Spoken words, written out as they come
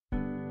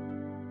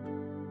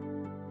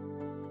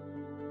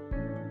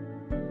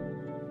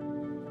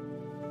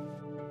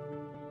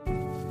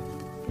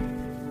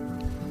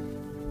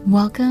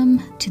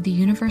Welcome to the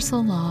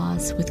Universal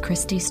Laws with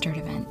Christy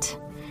Sturdivant,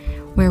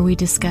 where we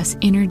discuss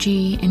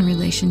energy in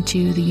relation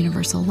to the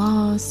universal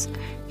laws,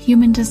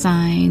 human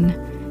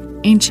design,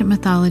 ancient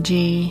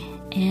mythology,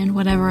 and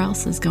whatever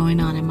else is going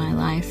on in my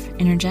life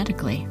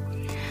energetically.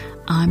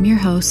 I'm your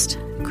host,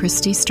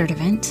 Christy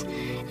Sturdivant,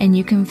 and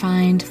you can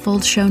find full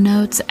show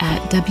notes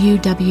at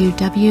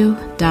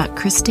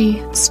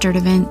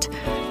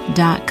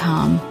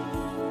www.christysturdivant.com.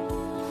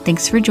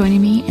 Thanks for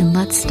joining me, and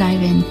let's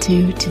dive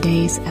into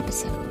today's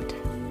episode.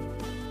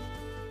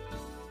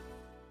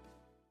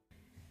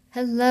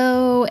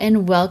 Hello,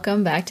 and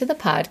welcome back to the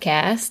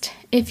podcast.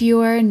 If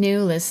you are a new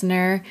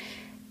listener,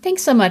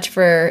 thanks so much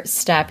for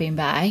stopping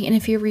by. And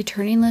if you're a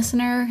returning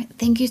listener,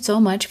 thank you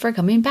so much for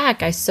coming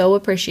back. I so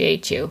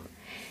appreciate you.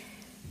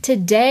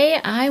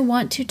 Today, I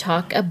want to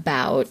talk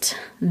about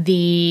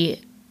the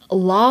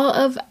law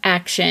of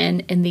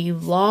action and the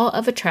law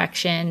of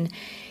attraction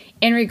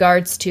in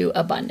regards to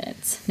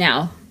abundance.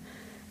 Now,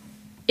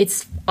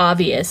 it's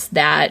obvious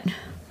that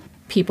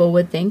people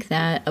would think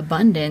that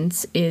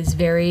abundance is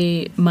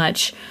very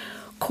much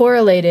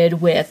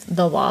correlated with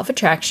the law of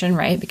attraction,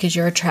 right? Because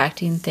you're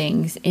attracting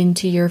things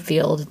into your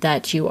field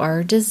that you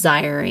are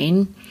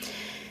desiring.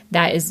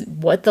 That is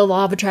what the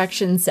law of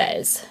attraction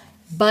says.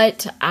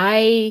 But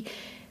I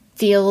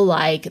feel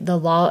like the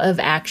law of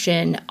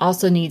action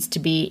also needs to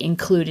be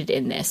included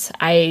in this.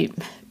 I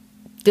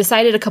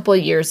decided a couple of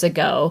years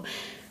ago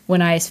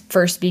when I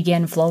first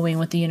began flowing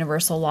with the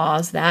universal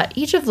laws that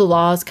each of the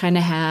laws kind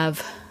of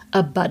have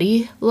a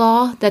buddy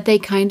law that they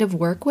kind of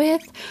work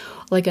with,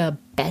 like a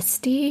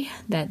bestie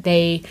that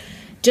they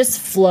just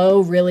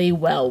flow really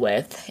well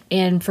with.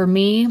 And for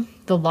me,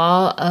 the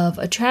law of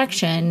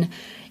attraction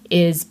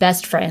is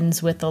best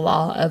friends with the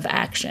law of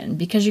action,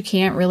 because you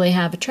can't really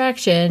have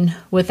attraction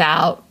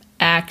without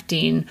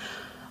acting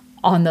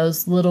on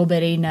those little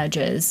bitty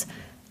nudges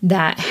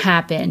that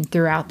happen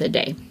throughout the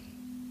day.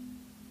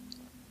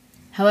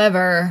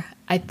 However,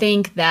 I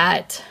think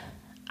that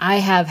I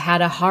have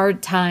had a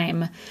hard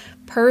time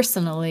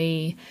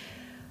personally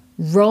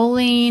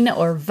rolling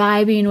or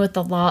vibing with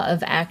the law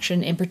of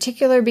action in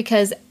particular,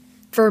 because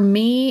for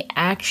me,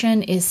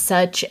 action is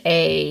such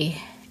a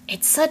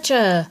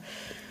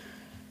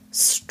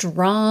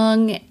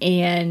strong,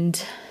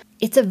 and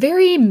it's a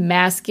very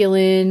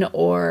masculine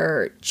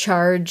or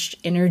charged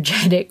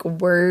energetic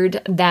word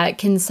that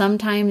can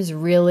sometimes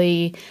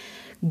really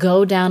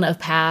go down a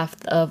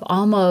path of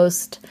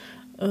almost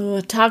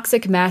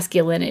toxic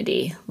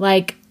masculinity.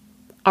 Like,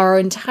 our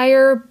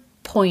entire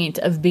point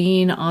of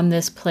being on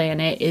this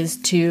planet is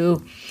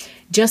to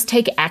just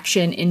take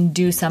action and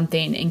do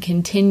something and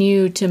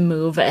continue to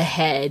move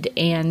ahead.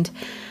 And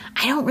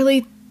I don't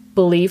really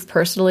believe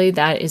personally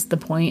that is the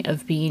point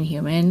of being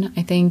human.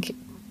 I think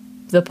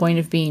the point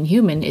of being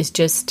human is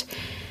just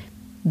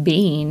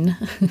being.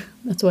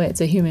 That's why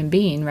it's a human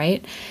being,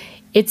 right?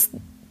 It's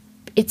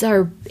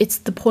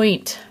the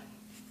point.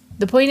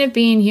 The point of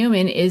being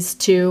human is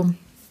to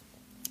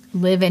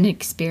live and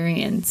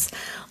experience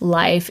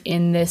life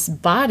in this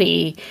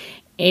body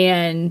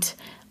and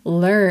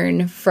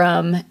learn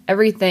from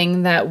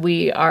everything that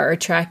we are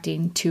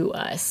attracting to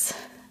us.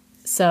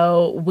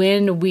 So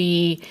when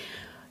we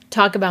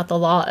talk about the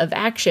law of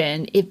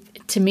action,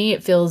 to me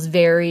it feels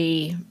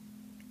very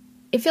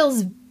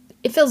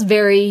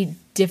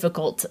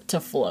difficult to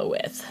flow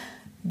with,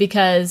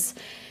 because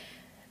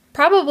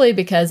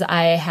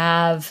I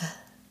have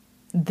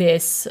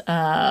this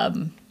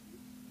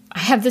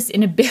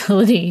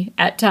inability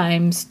at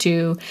times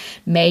to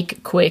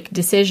make quick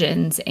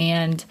decisions,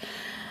 and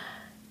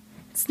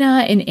it's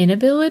not an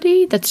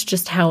inability. That's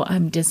just how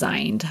I'm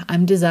designed.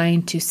 I'm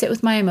designed to sit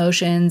with my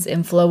emotions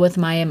and flow with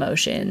my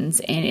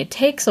emotions, and it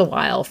takes a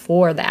while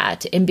for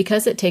that. And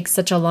because it takes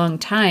such a long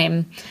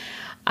time,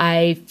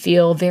 I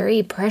feel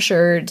very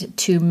pressured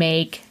to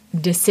make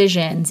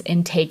decisions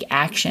and take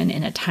action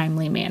in a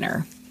timely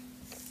manner.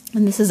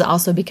 And this is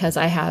also because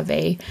I have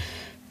a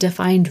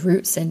defined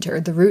root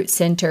center. The root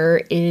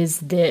center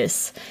is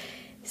this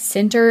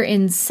center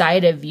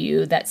inside of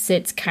you that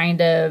sits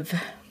kind of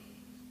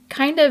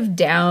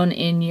down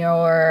in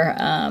your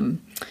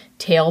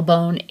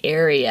tailbone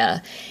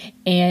area.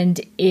 And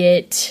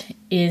it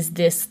is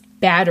this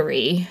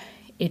battery.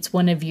 It's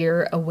one of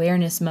your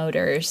awareness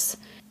motors.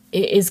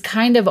 It is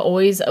kind of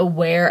always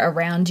aware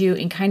around you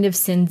and kind of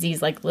sends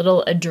these like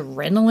little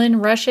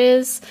adrenaline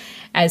rushes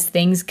as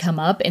things come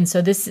up. And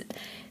so this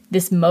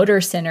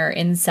motor center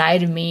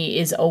inside of me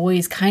is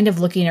always kind of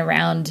looking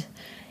around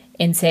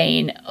and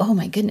saying, oh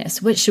my goodness,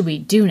 what should we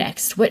do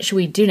next? What should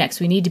we do next?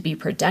 We need to be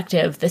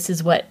productive. This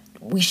is what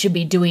we should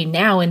be doing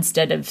now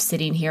instead of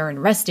sitting here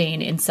and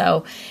resting. And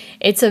so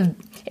it's a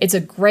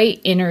great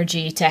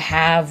energy to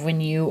have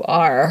when you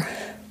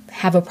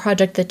have a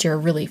project that you're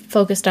really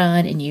focused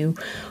on and you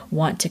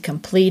want to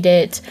complete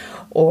it,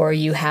 or if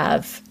you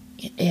have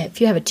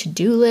a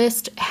to-do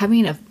list,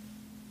 having a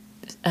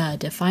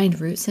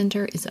defined root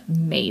center is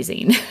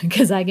amazing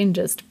because I can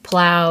just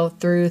plow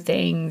through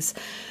things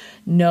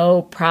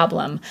no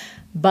problem.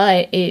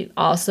 But it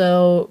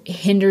also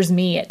hinders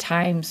me at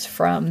times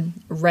from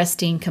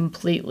resting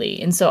completely.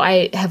 And so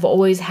I have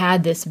always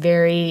had this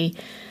very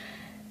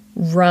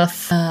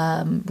rough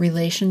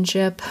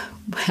relationship,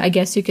 I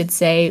guess you could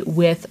say,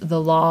 with the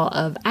law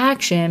of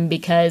action,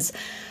 because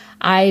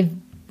I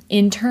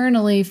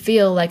internally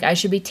feel like I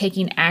should be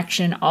taking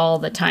action all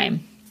the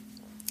time.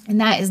 And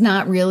that is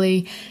not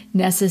really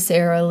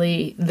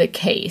necessarily the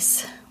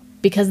case,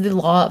 because the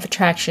law of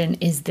attraction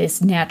is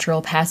this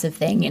natural passive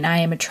thing, and I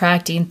am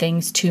attracting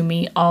things to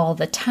me all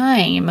the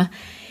time.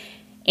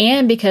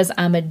 And because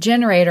I'm a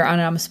generator and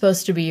I'm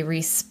supposed to be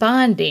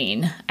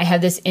responding, I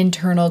have this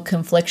internal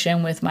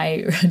confliction with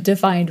my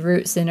defined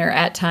root center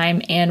at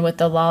time and with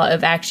the law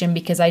of action,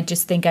 because I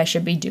just think I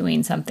should be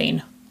doing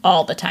something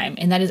all the time.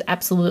 And that is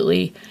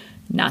absolutely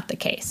not the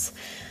case.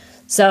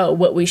 So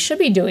what we should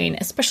be doing,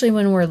 especially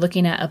when we're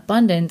looking at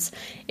abundance,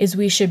 is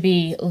we should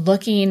be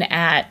looking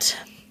at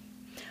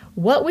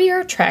what we are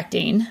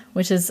attracting,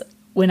 which is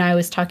when I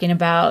was talking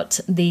about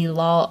the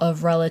law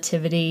of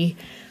relativity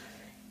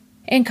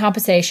and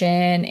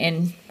compensation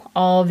and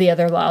all the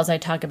other laws I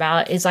talk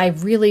about, is I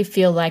really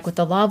feel like with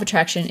the law of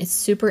attraction, it's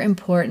super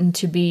important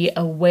to be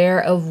aware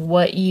of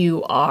what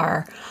you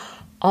are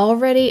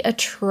already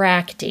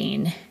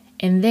attracting,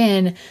 and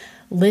then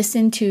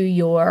listen to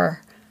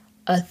your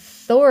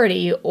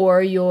authority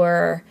or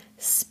your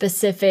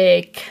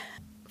specific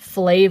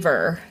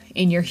flavor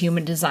in your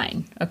human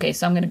design. Okay,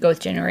 so I'm going to go with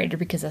generator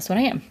because that's what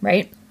I am,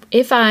 right?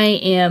 If I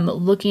am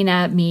looking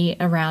at me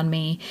around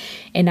me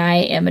and I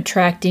am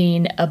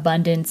attracting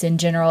abundance in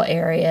general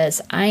areas,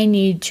 I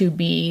need to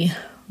be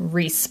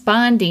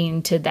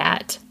responding to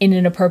that in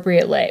an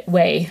appropriate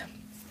way,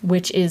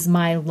 which is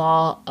my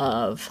law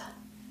of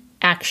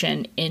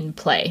action in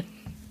play.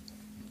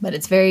 But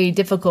it's very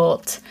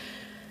difficult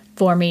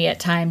for me at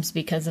times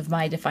because of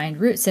my defined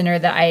root center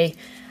that I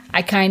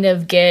kind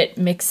of get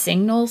mixed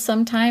signals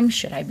sometimes.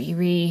 Should I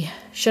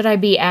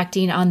be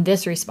acting on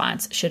this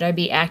response? Should I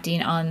be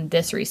acting on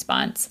this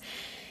response?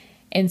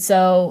 And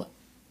so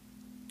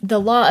the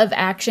law of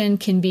action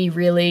can be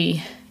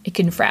really, it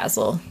can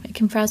frazzle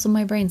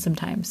my brain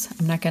sometimes.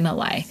 I'm not going to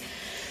lie.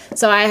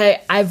 So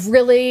I've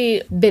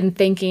really been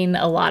thinking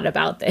a lot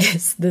about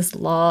this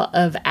law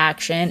of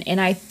action.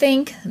 And I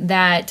think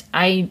that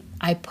I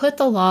put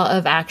the law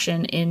of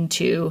action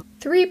into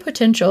three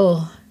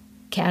potential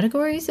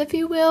categories, if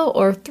you will,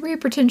 or three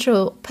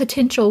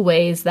potential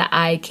ways that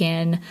I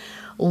can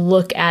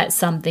look at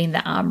something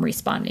that I'm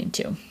responding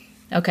to.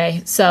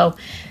 Okay, so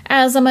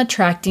as I'm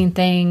attracting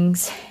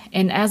things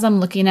and as I'm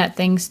looking at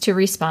things to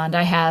respond,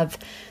 I have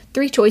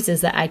three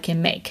choices that I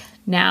can make.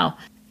 Now,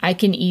 I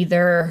can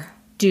either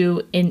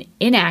do an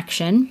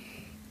inaction,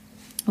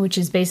 which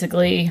is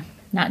basically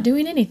not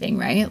doing anything,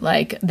 right?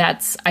 Like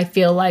I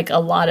feel like a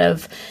lot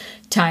of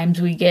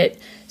times we get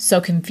so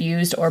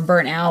confused or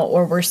burnt out,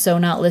 or we're so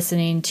not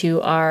listening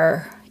to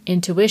our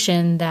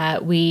intuition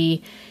that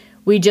we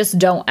just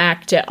don't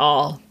act at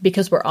all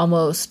because we're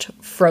almost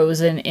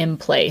frozen in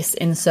place.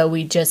 And so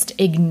we just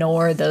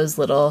ignore those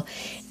little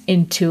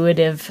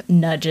intuitive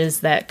nudges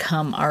that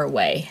come our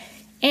way.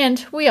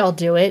 And we all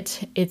do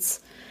it.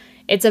 It's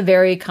a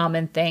very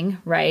common thing,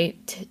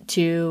 right?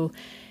 To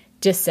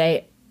just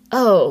say,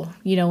 oh,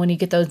 when you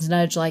get those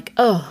nudge like,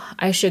 oh,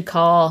 I should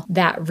call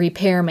that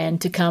repairman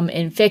to come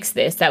and fix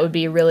this. That would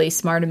be really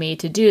smart of me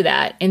to do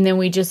that. And then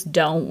we just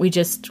don't. We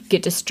just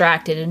get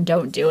distracted and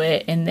don't do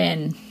it. And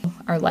then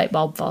our light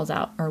bulb falls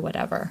out or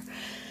whatever.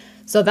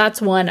 So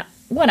that's one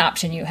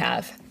option you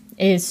have,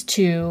 is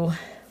to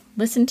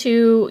listen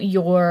to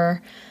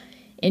your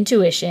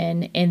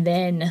intuition and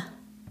then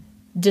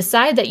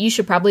decide that you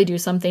should probably do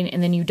something,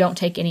 and then you don't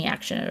take any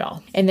action at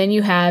all. And then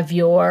you have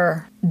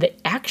the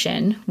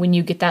action when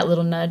you get that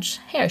little nudge,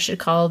 hey, I should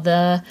call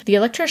the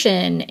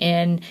electrician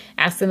and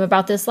ask them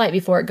about this light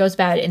before it goes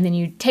bad. And then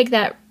you take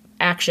that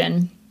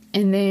action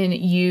and then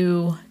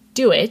you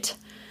do it,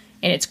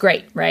 and it's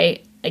great,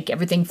 right? Like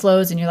everything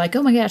flows and you're like,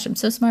 oh my gosh, I'm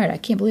so smart. I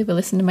can't believe I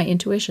listened to my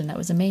intuition. That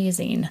was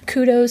amazing.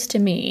 Kudos to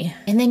me.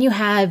 And then you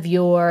have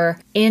your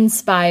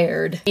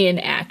inspired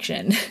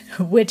inaction,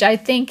 which I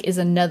think is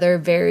another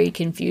very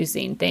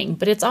confusing thing,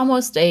 but it's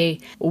almost a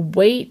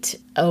wait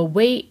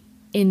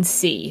and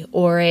see,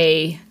 or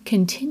a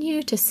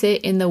continue to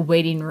sit in the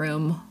waiting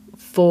room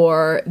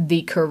for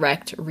the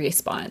correct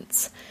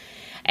response.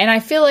 And I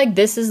feel like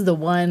this is the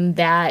one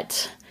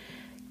that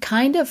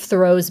kind of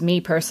throws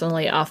me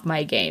personally off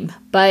my game.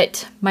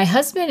 But my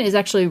husband is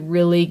actually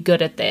really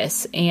good at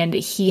this, and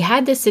he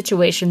had this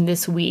situation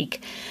this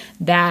week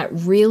that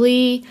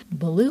really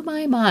blew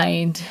my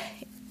mind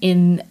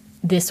in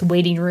this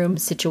waiting room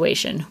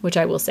situation, which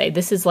I will say,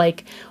 this is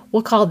like,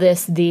 we'll call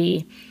this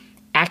the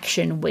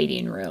action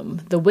waiting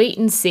room, the wait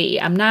and see.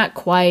 I'm not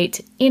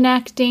quite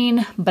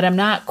enacting, but I'm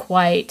not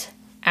quite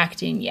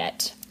acting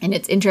yet. And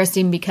it's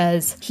interesting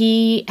because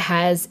he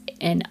has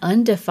an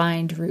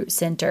undefined root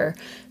center.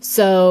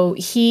 So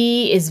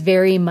he is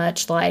very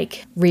much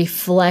like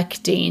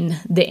reflecting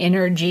the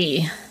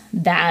energy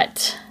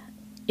that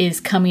is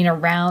coming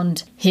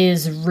around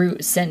his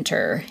root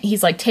center.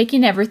 He's like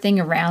taking everything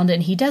around,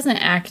 and he doesn't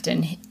act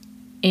in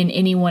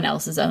anyone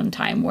else's own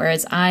time.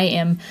 Whereas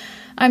I'm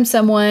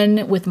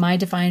someone with my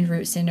defined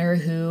root center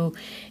who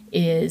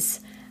is,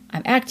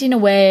 I'm acting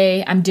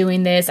away, I'm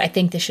doing this, I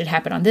think this should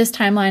happen on this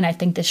timeline, I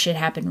think this should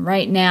happen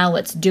right now,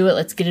 let's do it,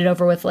 let's get it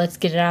over with, let's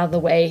get it out of the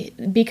way.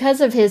 Because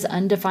of his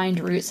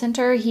undefined root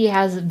center, he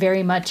has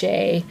very much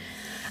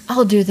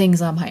I'll do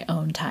things on my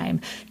own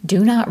time.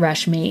 Do not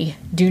rush me.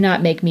 Do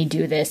not make me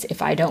do this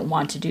if I don't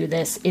want to do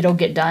this. It'll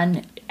get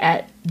done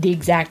at the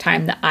exact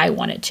time that I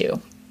want it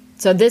to.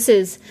 So this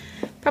is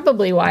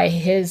probably why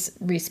his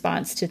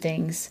response to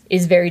things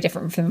is very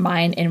different from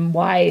mine, and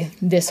why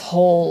this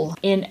whole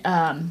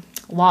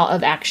law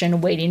of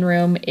action waiting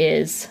room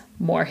is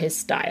more his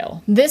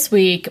style. This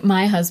week,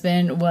 my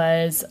husband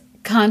was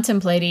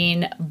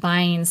contemplating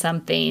buying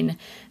something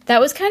that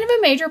was kind of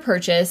a major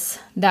purchase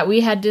that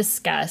we had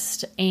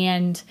discussed,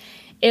 and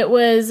it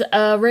was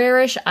a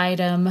rare-ish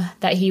item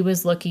that he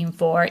was looking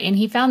for, and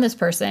he found this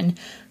person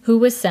who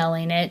was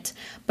selling it,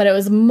 but it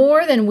was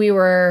more than we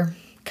were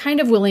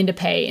kind of willing to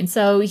pay. And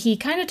so he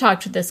kind of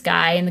talked with this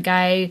guy, and the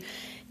guy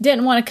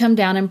didn't want to come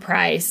down in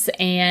price,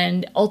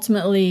 and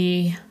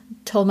ultimately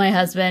told my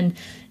husband,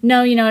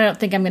 no, I don't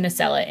think I'm going to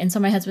sell it. And so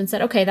my husband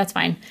said, okay, that's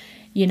fine.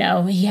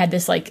 He had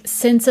this like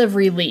sense of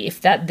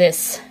relief that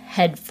this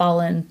had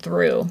fallen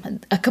through.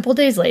 A couple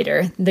days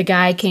later, the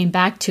guy came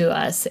back to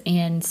us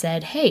and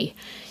said, hey,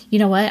 you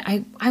know what?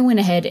 I went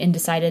ahead and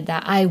decided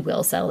that I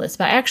will sell this,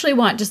 but I actually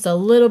want just a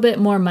little bit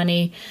more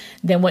money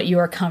than what you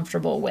are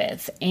comfortable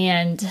with.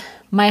 And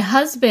my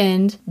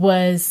husband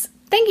was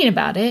thinking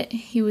about it.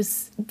 He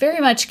was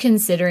very much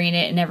considering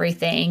it and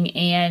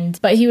everything,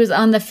 but he was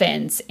on the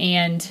fence.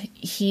 And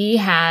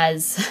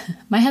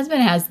my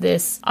husband has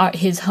this,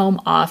 his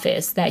home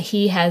office that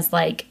he has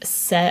like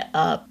set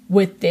up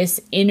with this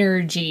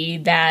energy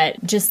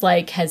that just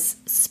like has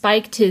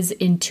spiked his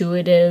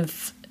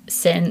intuitive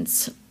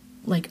sense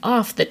like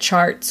off the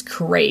charts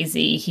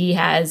crazy. He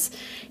has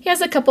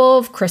a couple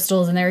of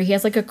crystals in there. He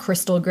has like a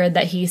crystal grid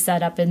that he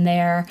set up in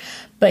there,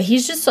 but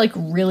he's just like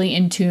really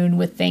in tune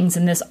with things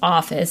in this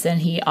office. And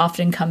he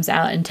often comes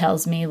out and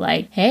tells me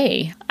like,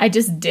 hey, I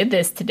just did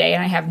this today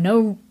and I have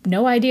no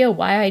idea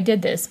why I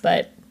did this,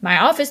 but my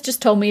office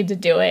just told me to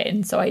do it,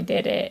 and so I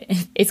did it.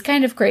 It's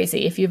kind of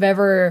crazy. If you've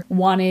ever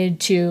wanted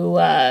to,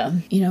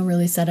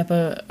 really set up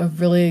a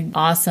really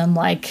awesome,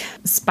 like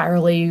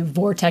spirally,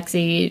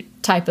 vortexy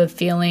type of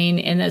feeling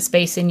in a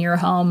space in your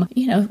home,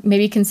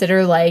 maybe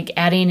consider like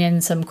adding in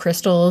some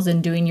crystals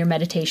and doing your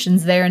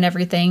meditations there and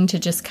everything to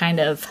just kind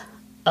of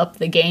up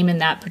the game in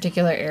that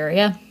particular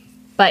area.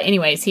 But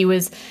anyways, he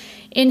was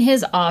in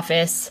his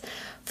office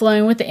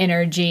flowing with the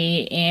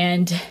energy,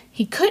 and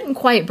he couldn't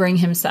quite bring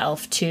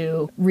himself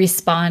to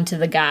respond to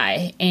the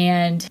guy.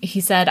 And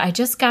he said, I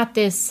just got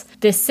this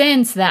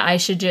sense that I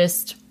should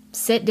just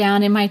sit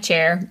down in my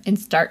chair and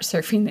start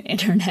surfing the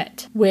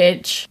internet,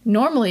 which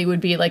normally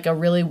would be like a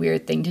really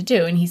weird thing to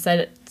do. And he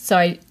said, so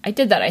I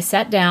did that. I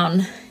sat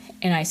down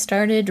and I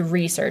started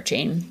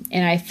researching,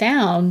 and I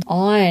found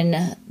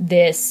on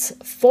this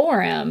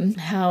forum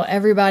how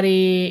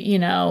everybody,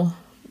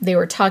 they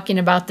were talking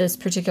about this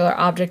particular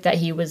object that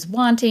he was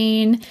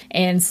wanting,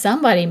 and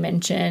somebody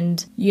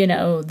mentioned,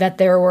 that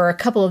there were a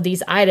couple of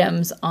these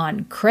items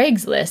on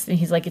Craigslist. And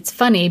he's like, it's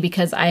funny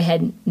because I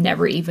had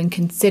never even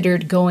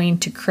considered going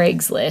to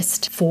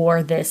Craigslist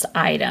for this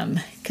item,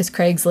 because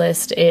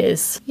Craigslist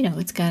is,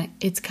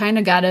 it's kind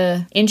of got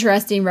a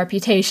interesting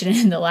reputation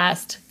in the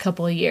last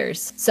couple of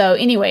years. So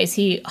anyways,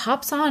 he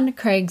hops on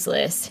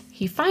Craigslist.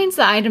 He finds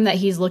the item that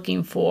he's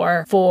looking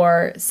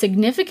for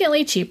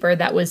significantly cheaper.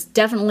 That was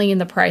definitely in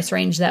the price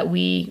range that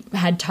we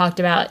had talked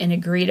about and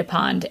agreed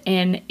upon.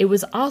 And it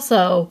was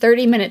also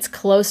 30 minutes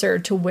closer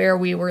to where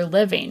we were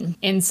living.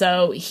 And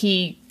so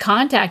he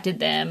contacted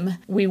them.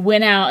 We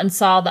went out and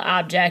saw the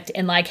object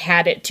and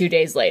had it 2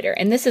 days later.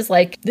 And this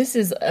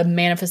is a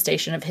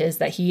manifestation of his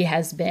that he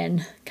has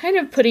been kind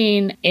of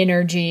putting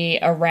energy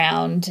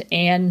around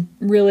and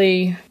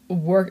really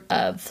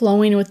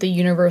flowing with the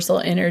universal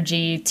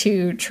energy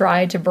to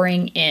try to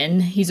bring in.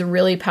 He's a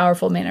really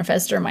powerful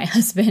manifestor, my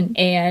husband.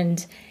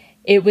 And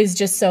it was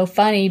just so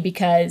funny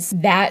because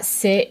that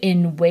sit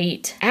and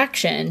wait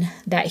action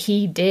that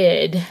he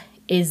did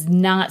is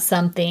not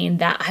something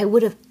that I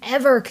would have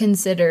ever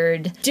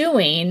considered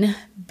doing,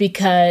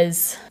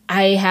 because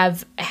I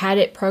have had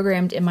it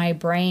programmed in my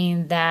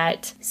brain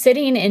that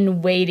sitting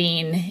and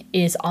waiting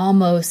is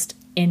almost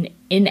an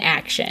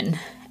inaction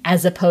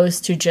as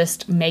opposed to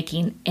just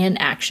making an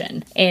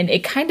action. And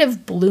it kind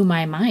of blew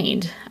my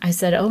mind. I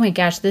said, oh my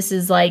gosh, this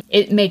is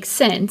it makes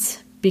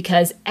sense,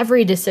 because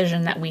every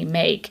decision that we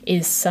make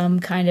is some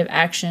kind of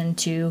action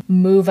to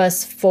move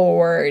us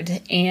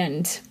forward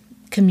and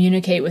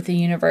communicate with the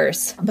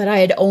universe. But I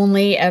had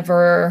only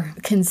ever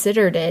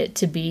considered it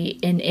to be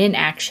an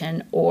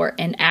inaction or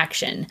an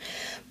action.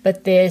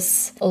 But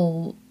this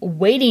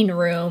waiting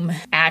room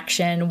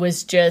action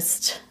was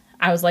just,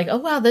 I was like, oh,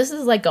 wow, this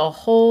is like a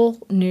whole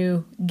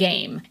new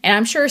game. And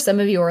I'm sure some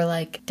of you are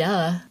like,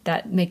 duh,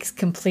 that makes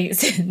complete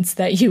sense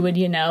that you would,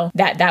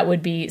 that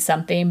would be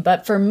something.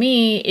 But for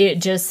me,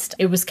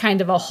 it was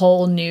kind of a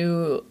whole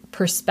new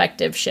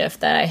perspective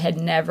shift that I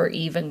had never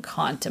even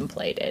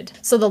contemplated.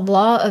 So the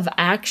law of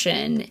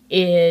action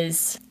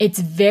it's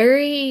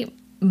very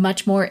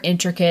much more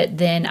intricate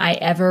than I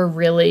ever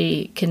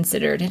really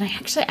considered. And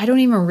I don't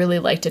even really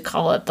like to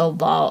call it the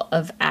law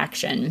of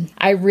action.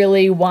 I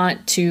really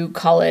want to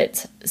call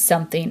it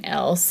something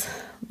else.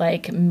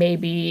 Like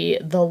maybe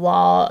the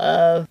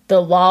law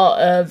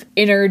of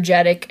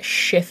energetic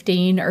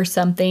shifting or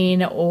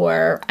something,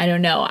 or I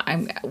don't know.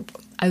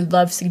 I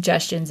love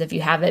suggestions if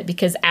you have it,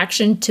 because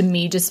action to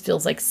me just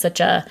feels like such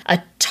a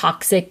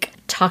toxic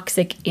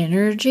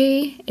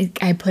energy.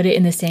 I put it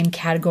in the same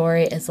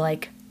category as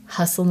like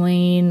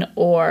hustling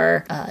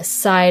or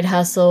side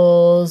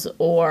hustles,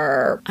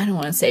 or I don't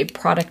want to say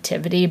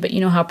productivity, but you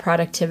know how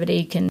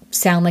productivity can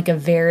sound like a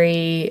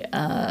very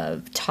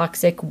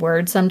toxic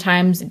word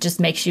sometimes. It just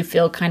makes you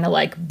feel kind of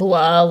like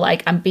blah,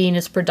 like I'm being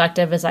as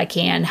productive as I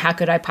can. How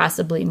could I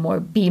possibly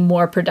be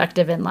more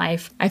productive in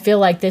life? I feel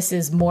like this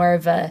is more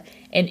of an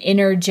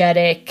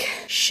energetic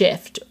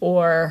shift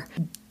or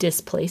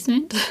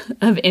displacement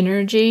of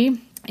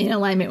energy in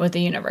alignment with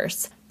the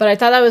universe. But I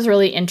thought that was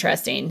really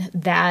interesting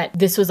that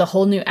this was a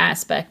whole new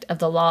aspect of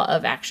the law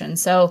of action.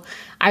 So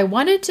I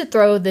wanted to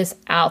throw this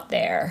out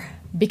there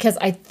because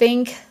I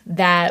think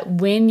that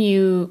when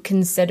you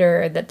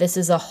consider that this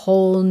is a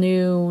whole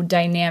new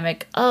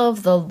dynamic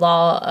of the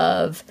law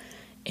of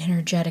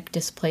energetic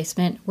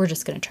displacement, we're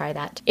just going to try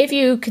that. If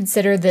you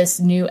consider this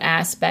new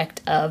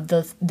aspect of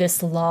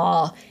this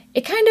law,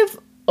 it kind of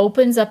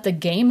opens up the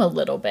game a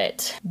little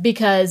bit,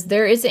 because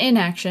there is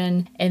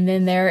inaction, and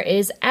then there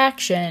is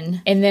action,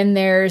 and then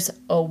there's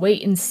a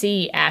wait and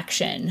see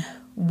action,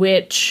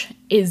 which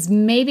is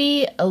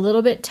maybe a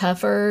little bit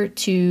tougher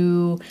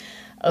to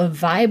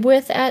vibe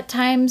with at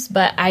times.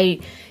 But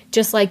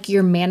just like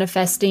your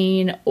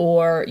manifesting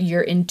or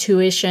your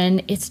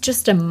intuition, it's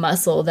just a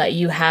muscle that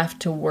you have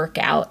to work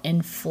out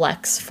and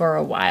flex for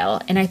a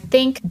while. And I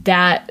think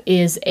that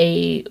is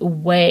a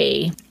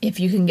way, if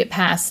you can get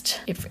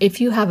past,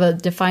 if you have a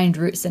defined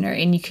root center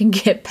and you can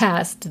get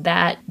past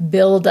that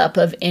buildup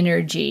of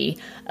energy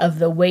of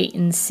the wait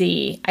and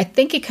see, I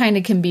think it kind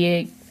of can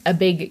be a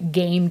big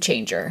game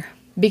changer.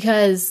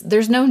 Because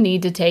there's no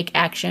need to take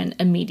action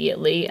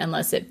immediately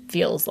unless it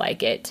feels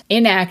like it.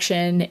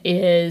 Inaction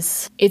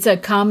it's a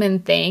common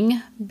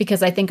thing,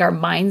 because I think our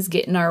minds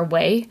get in our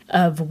way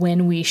of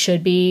when we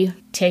should be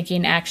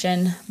taking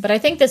action. But I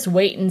think this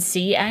wait and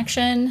see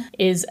action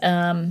is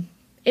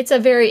it's a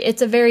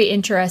very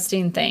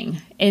interesting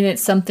thing, and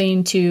it's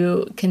something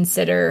to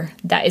consider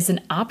that is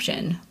an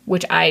option,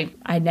 which I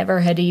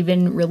never had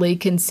even really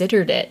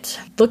considered it.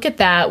 Look at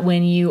that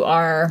when you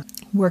are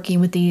working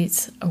with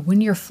these, or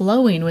when you're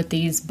flowing with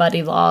these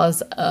buddy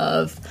laws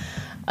of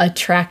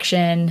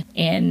attraction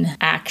in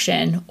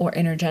action or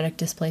energetic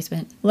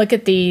displacement. Look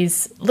at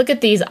these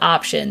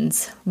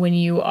options when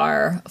you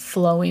are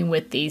flowing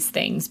with these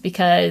things,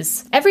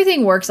 because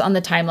everything works on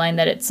the timeline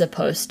that it's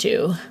supposed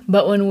to.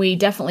 But when we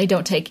definitely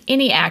don't take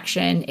any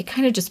action, it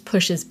kind of just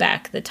pushes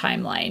back the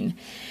timeline.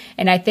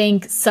 And I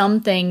think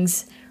some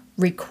things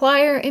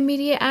require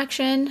immediate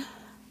action,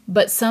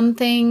 but some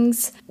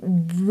things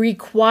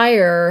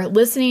require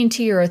listening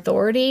to your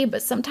authority,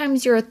 but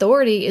sometimes your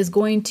authority is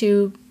going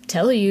to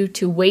tell you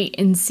to wait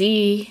and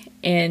see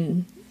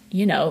and,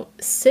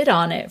 sit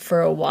on it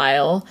for a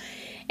while.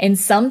 And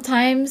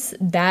sometimes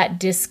that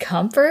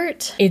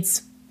discomfort,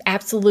 it's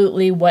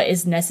absolutely what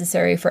is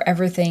necessary for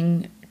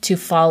everything to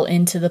fall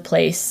into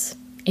place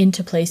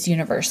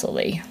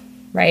universally.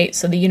 Right?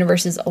 So the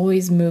universe is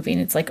always moving.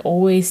 It's like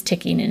always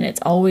ticking, and it's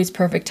always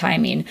perfect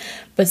timing.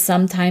 But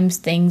sometimes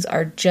things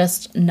are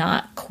just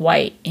not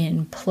quite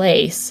in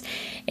place.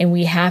 And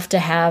we have to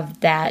have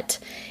that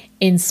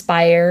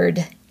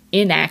inspired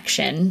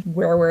inaction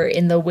where we're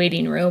in the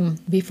waiting room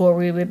before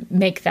we would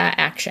make that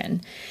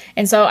action.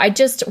 And so I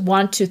just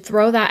want to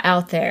throw that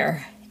out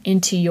there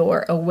into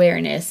your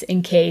awareness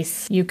in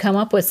case you come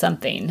up with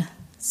something.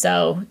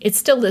 So it's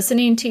still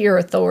listening to your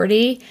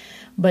authority,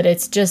 but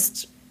it's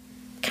just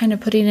kind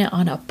of putting it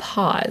on a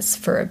pause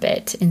for a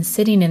bit and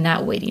sitting in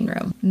that waiting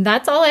room.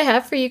 That's all I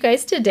have for you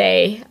guys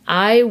today.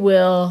 I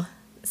will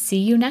see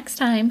you next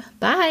time.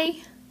 Bye.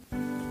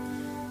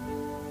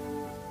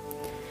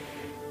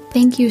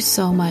 Thank you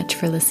so much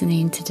for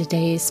listening to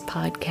today's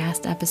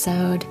podcast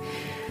episode.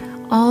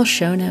 All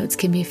show notes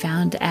can be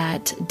found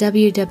at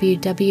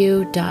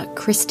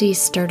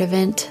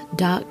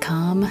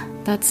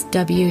www.kristysturtevant.com. That's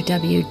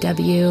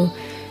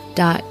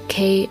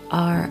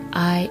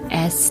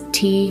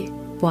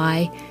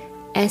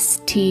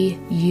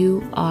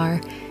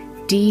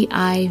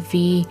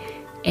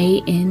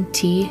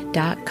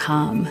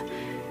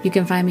You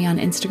can find me on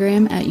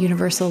Instagram at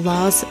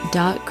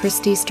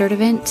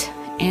universallaws.kristysturtevant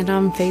and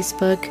on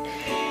Facebook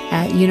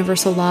at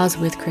Universal Laws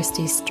with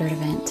Kristy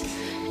Sturtevant.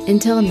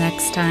 Until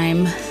next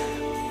time,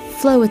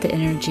 flow with the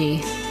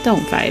energy.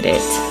 Don't fight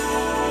it.